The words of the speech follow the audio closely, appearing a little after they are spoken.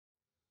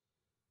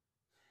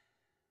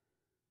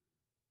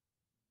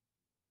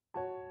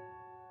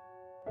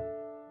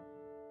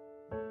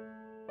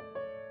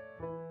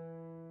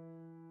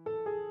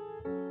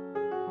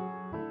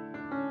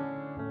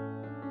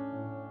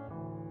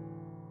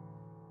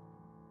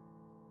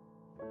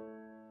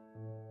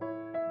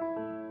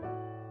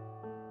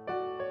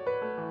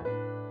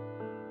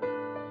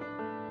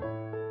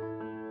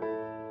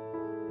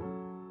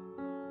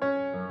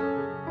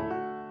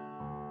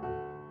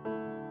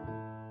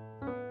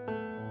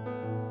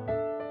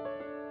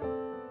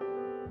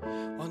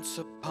Once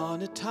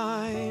upon a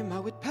time I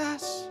would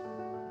pass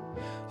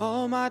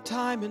all my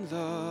time in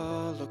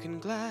the looking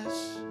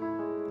glass,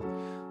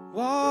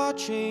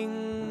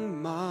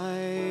 watching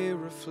my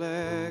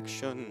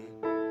reflection.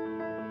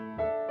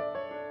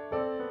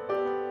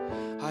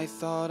 I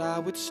thought I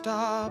would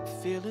stop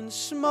feeling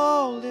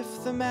small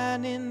if the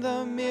man in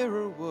the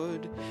mirror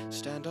would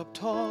stand up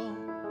tall.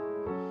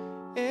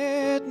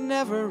 It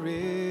never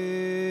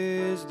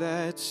is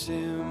that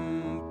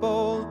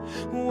simple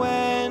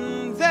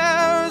when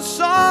there's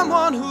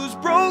someone who's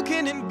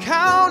broken and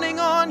counting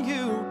on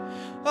you.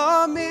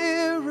 A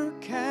mirror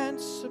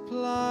can't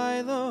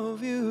supply the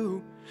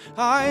view.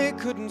 I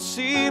couldn't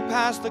see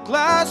past the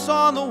glass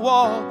on the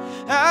wall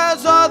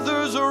as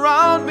others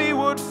around me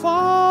would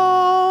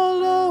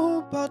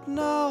follow. But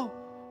now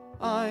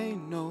I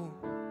know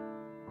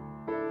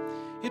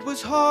it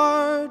was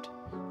hard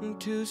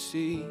to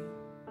see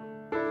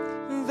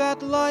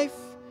that life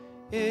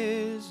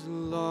is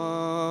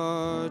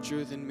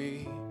larger than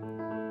me.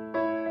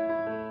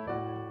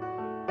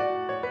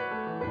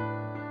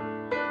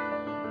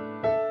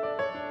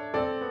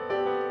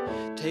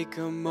 Take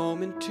a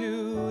moment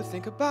to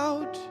think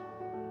about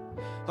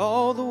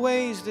all the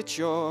ways that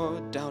you're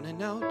down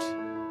and out.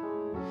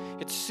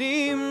 It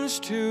seems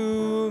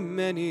too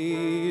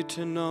many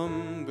to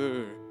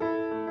number.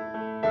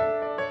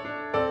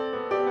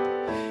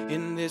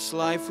 In this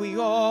life we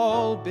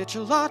all bitch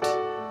a lot.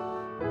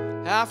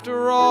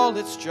 After all,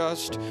 it's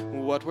just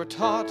what we're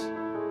taught.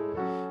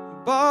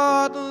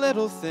 But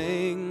little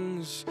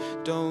things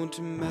don't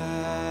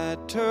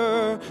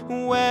matter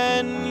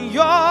when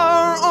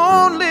your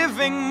own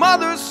living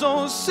mother,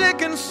 so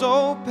sick and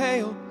so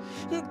pale,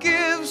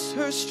 gives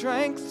her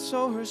strength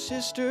so her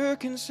sister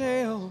can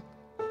sail.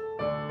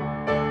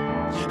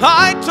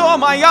 I tore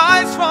my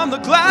eyes from the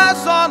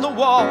glass on the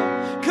wall,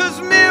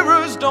 'cause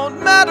mirrors don't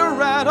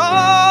matter at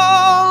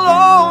all.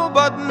 Oh,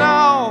 but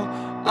now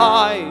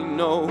I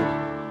know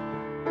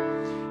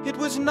it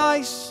was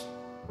nice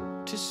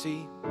to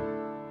see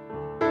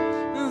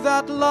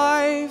that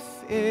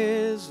life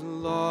is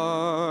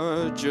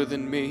larger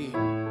than me.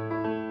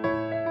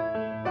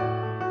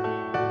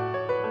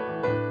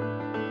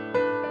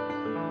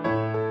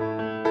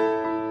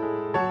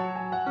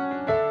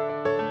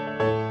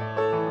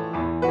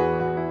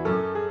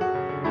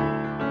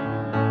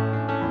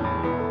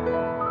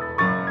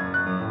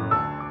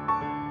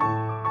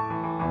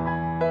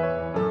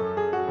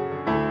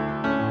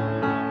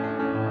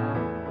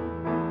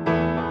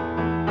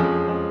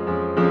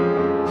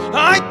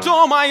 I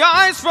tore my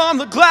eyes from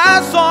the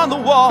glass on the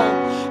wall,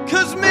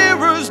 'cause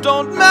mirrors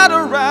don't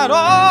matter at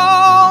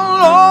all.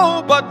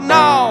 Oh, but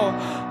now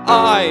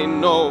I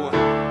know,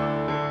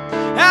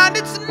 and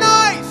it's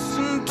nice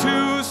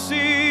to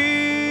see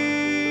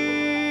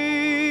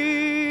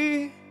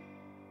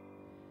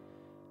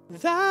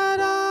that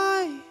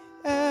I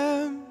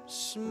am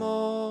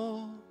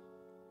small,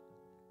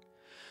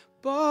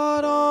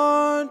 but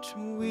aren't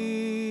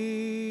we